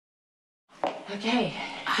Okay,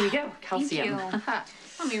 here you go. Calcium. Thank you.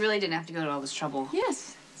 Mom, you really didn't have to go to all this trouble.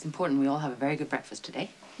 Yes, it's important we all have a very good breakfast today.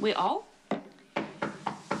 We all? Okay.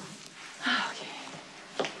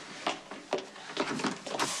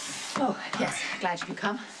 Oh, yes, glad you could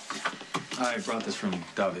come. I brought this from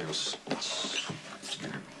Davio's.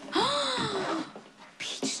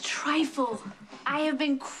 Peach trifle. I have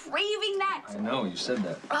been craving that. I know, you said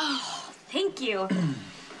that. Oh, thank you.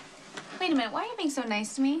 Wait a minute, why are you being so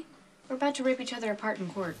nice to me? We're about to rip each other apart in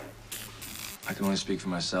court. I can only speak for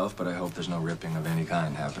myself, but I hope there's no ripping of any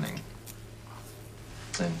kind happening.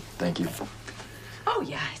 And thank you. Oh,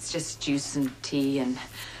 yeah, it's just juice and tea, and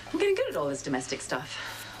I'm getting good at all this domestic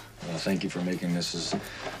stuff. Well, thank you for making this as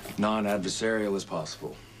non-adversarial as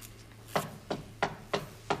possible.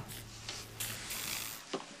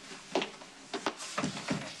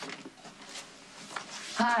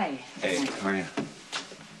 Hi. Hey, how are you?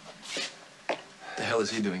 The hell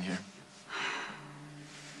is he doing here?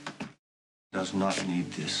 Does not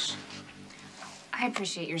need this. I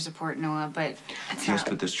appreciate your support, Noah, but it's Yes, not...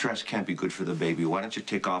 but the stress can't be good for the baby. Why don't you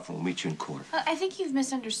take off and we'll meet you in court? I think you've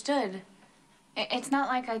misunderstood. It's not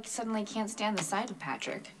like I suddenly can't stand the sight of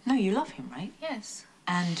Patrick. No, you love him, right? Yes.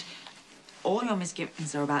 And all your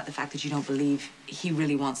misgivings are about the fact that you don't believe he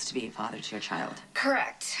really wants to be a father to your child.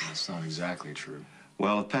 Correct. That's not exactly true.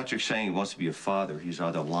 Well, if Patrick's saying he wants to be a father, he's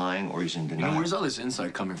either lying or he's in You denial. know, where's all this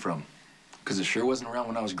insight coming from? Because it sure wasn't around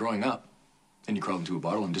when I was growing up. And you crawled into a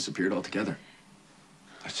bottle and disappeared altogether.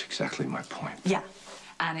 That's exactly my point. Yeah,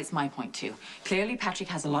 and it's my point, too. Clearly, Patrick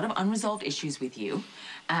has a lot of unresolved issues with you,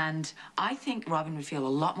 and I think Robin would feel a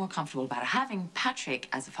lot more comfortable about having Patrick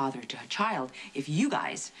as a father to her child if you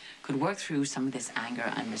guys could work through some of this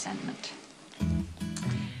anger and resentment.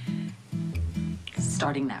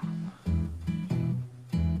 Starting now.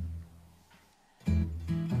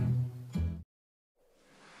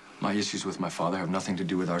 My issues with my father have nothing to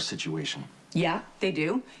do with our situation. Yeah, they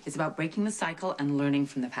do. It's about breaking the cycle and learning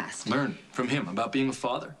from the past. Learn from him about being a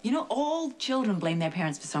father. You know, all children blame their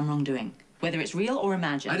parents for some wrongdoing, whether it's real or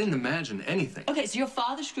imagined. I didn't imagine anything. Okay, so your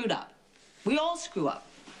father screwed up. We all screw up.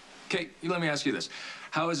 Okay, let me ask you this.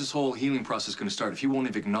 How is this whole healing process going to start if he won't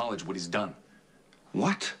even acknowledge what he's done?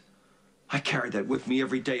 What? I carry that with me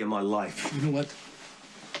every day of my life. You know what?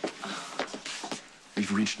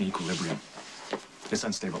 We've reached an equilibrium. It's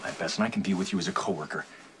unstable at best, and I can deal with you as a coworker.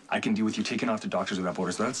 I can deal with you taking off to Doctors Without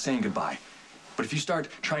Borders without saying goodbye. But if you start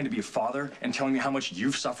trying to be a father and telling me how much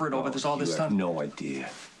you've suffered over all this time... You have no idea.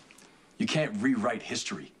 You can't rewrite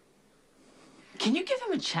history. Can you give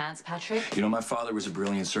him a chance, Patrick? You know, my father was a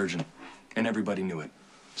brilliant surgeon, and everybody knew it,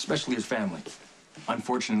 especially his family.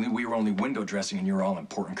 Unfortunately, we were only window dressing in your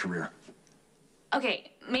all-important career.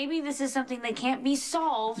 Okay, maybe this is something that can't be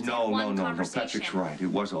solved in one conversation. Patrick's right. It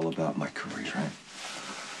was all about my career. Right.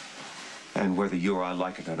 And whether you or I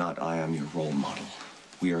like it or not, I am your role model.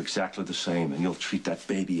 We are exactly the same, and you'll treat that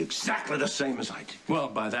baby exactly the same as I did. Well,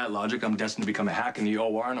 by that logic, I'm destined to become a hack in the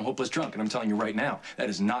OR and a hopeless drunk, and I'm telling you right now, that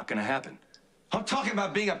is not going to happen. I'm talking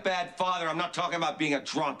about being a bad father. I'm not talking about being a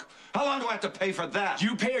drunk. How long do I have to pay for that?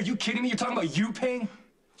 You pay? Are you kidding me? You're talking about you paying?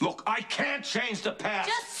 Look, I can't change the past.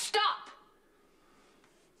 Just stop!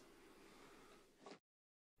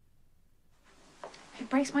 It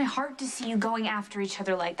breaks my heart to see you going after each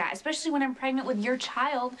other like that, especially when I'm pregnant with your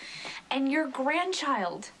child and your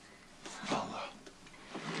grandchild. Well,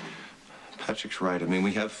 Patrick's right. I mean,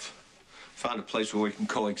 we have found a place where we can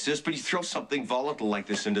coexist, but you throw something volatile like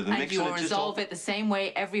this into the mix And you will resolve it the same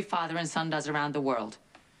way every father and son does around the world.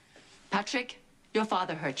 Patrick, your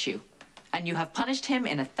father hurt you, and you have punished him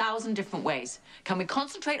in 1,000 different ways. Can we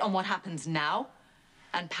concentrate on what happens now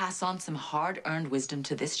and pass on some hard-earned wisdom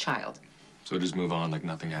to this child? So just move on like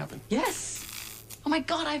nothing happened. Yes. Oh, my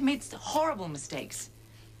God, I've made horrible mistakes.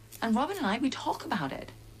 And Robin and I, we talk about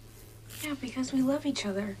it. Yeah, because we love each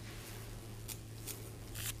other.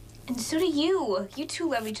 And so do you. You two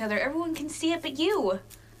love each other. Everyone can see it but you.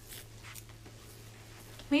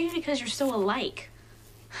 Maybe because you're so alike.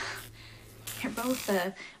 You're both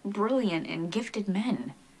brilliant and gifted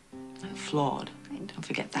men. And flawed. Don't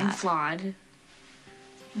forget that. And flawed.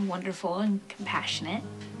 And wonderful and compassionate.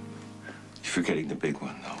 You're forgetting the big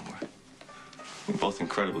one, though. We're both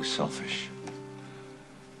incredibly selfish.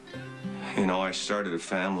 You know, I started a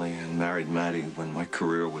family and married Maddie when my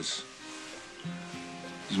career was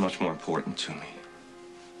much more important to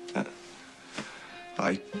me.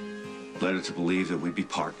 I led her to believe that we'd be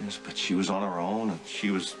partners, but she was on her own, and she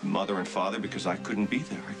was mother and father because I couldn't be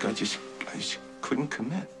there. I just couldn't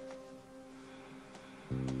commit.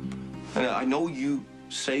 And I know you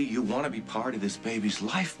say you want to be part of this baby's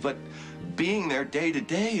life, but being there day to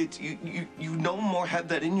day, you no more had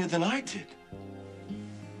that in you than I did.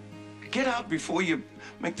 Get out before you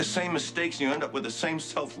make the same mistakes and you end up with the same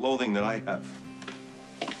self-loathing that I have.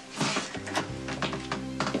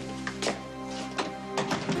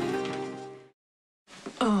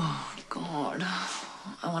 Oh, God.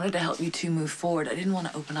 I wanted to help you two move forward. I didn't want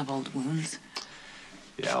to open up old wounds.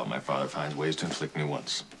 Yeah, well, my father finds ways to inflict new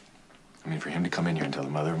ones. I mean, for him to come in here and tell the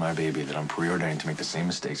mother of my baby that I'm preordained to make the same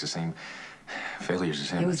mistakes, the same failures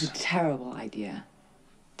as him. It was a terrible idea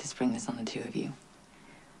to spring this on the two of you.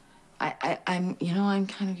 I'm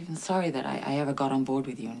kind of even sorry that I ever got on board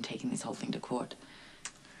with you and taking this whole thing to court.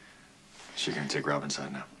 So you're gonna take Robin's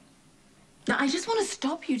side now? Now, I just want to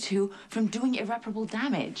stop you two from doing irreparable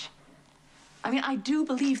damage. I mean, I do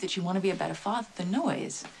believe that you want to be a better father than Noah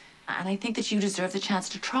is. And I think that you deserve the chance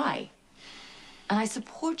to try. And I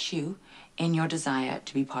support you in your desire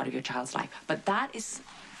to be part of your child's life. But that is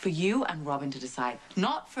for you and Robin to decide,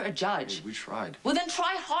 not for a judge. Hey, we tried. Well, then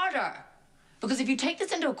try harder. Because if you take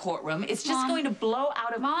this into a courtroom, it's just going to blow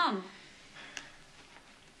out of... Mom!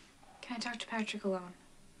 Can I talk to Patrick alone?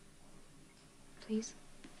 Please?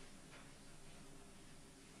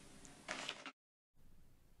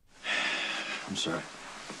 I'm sorry.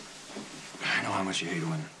 I know how much you hate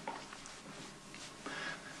when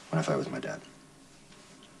I fight with my dad.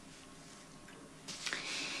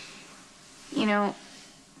 You know,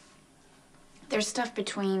 there's stuff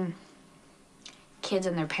between kids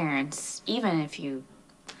and their parents, even if you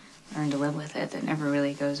learn to live with it, that never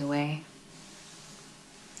really goes away.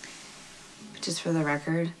 But just for the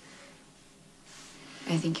record,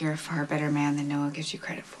 I think you're a far better man than Noah gives you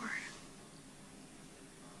credit for.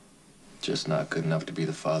 Just not good enough to be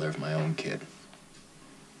the father of my own kid.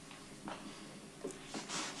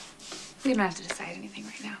 We don't have to decide anything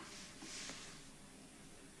right now.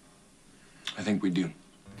 I think we do.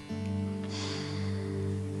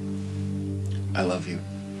 I love you.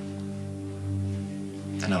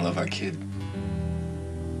 And I love our kid.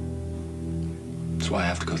 That's why I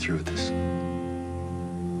have to go through with this.